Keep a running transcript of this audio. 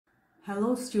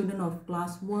Hello student of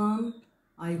class 1.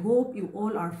 I hope you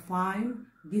all are fine.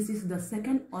 This is the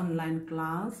second online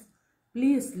class.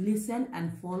 Please listen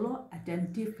and follow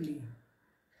attentively.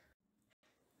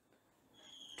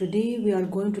 Today we are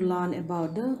going to learn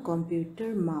about the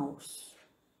computer mouse.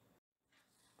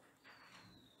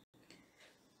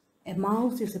 A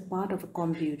mouse is a part of a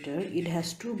computer. It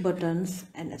has two buttons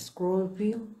and a scroll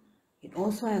wheel. It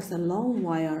also has a long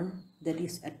wire that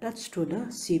is attached to the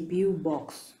CPU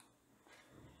box.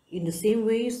 In the same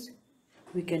ways,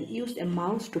 we can use a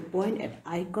mouse to point at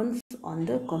icons on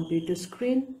the computer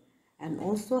screen and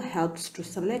also helps to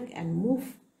select and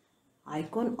move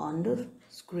icon on the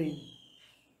screen.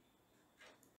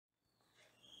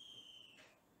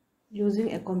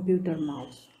 Using a computer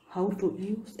mouse. How to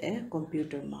use a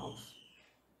computer mouse?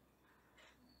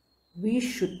 We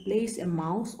should place a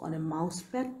mouse on a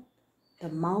mousepad. The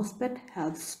mousepad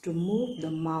helps to move the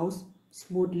mouse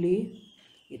smoothly.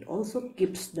 It also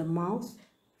keeps the mouse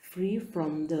free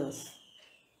from dust.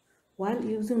 While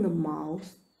using the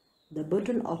mouse, the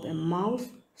button of a mouse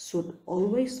should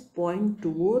always point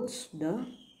towards the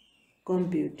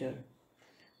computer.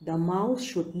 The mouse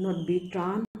should not be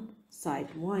turned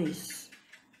sideways.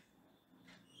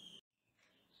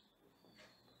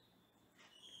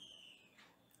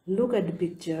 Look at the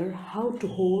picture how to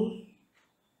hold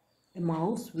a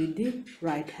mouse with the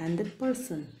right-handed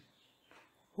person.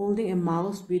 Holding a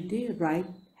mouse with the right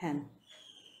hand.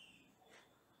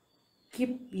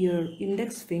 Keep your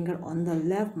index finger on the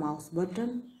left mouse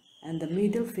button and the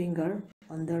middle finger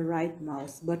on the right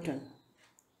mouse button.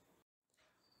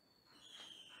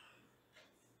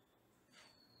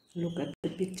 Look at the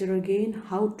picture again,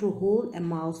 how to hold a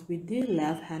mouse with the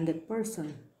left-handed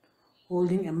person.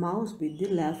 Holding a mouse with the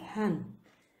left hand.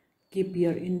 Keep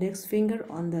your index finger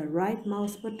on the right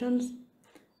mouse buttons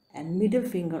and middle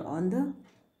finger on the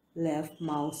left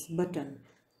mouse button.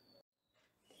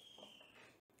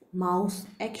 Mouse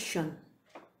action.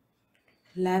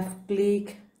 Left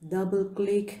click, double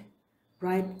click,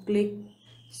 right click,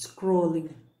 scrolling.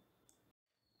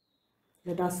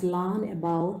 Let us learn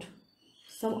about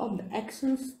some of the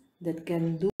actions that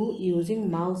can do using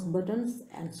mouse buttons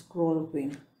and scroll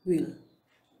wheel.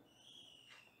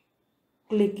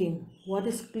 Clicking. What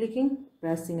is clicking?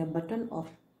 Pressing a button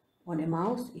on a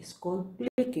mouse is called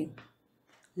clicking.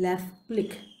 Left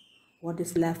click. What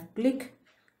is left click?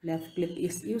 Left click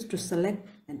is used to select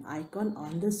an icon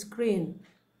on the screen.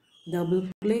 Double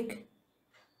click.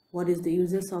 What is the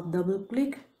uses of double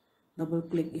click? Double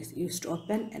click is used to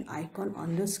open an icon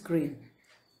on the screen.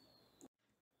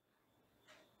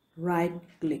 Right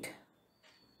click.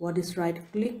 What is right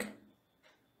click?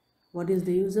 What is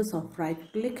the uses of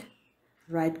right click?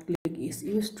 Right click is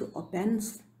used to open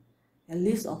a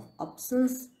list of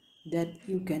options that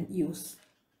you can use.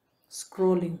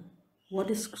 Scrolling. What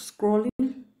is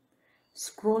scrolling?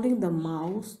 Scrolling the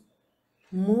mouse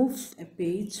moves a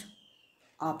page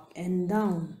up and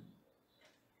down.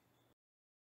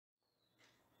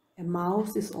 A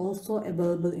mouse is also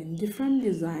available in different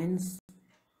designs.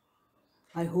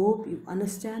 I hope you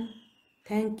understand.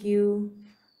 Thank you.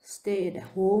 Stay at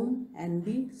home and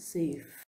be safe.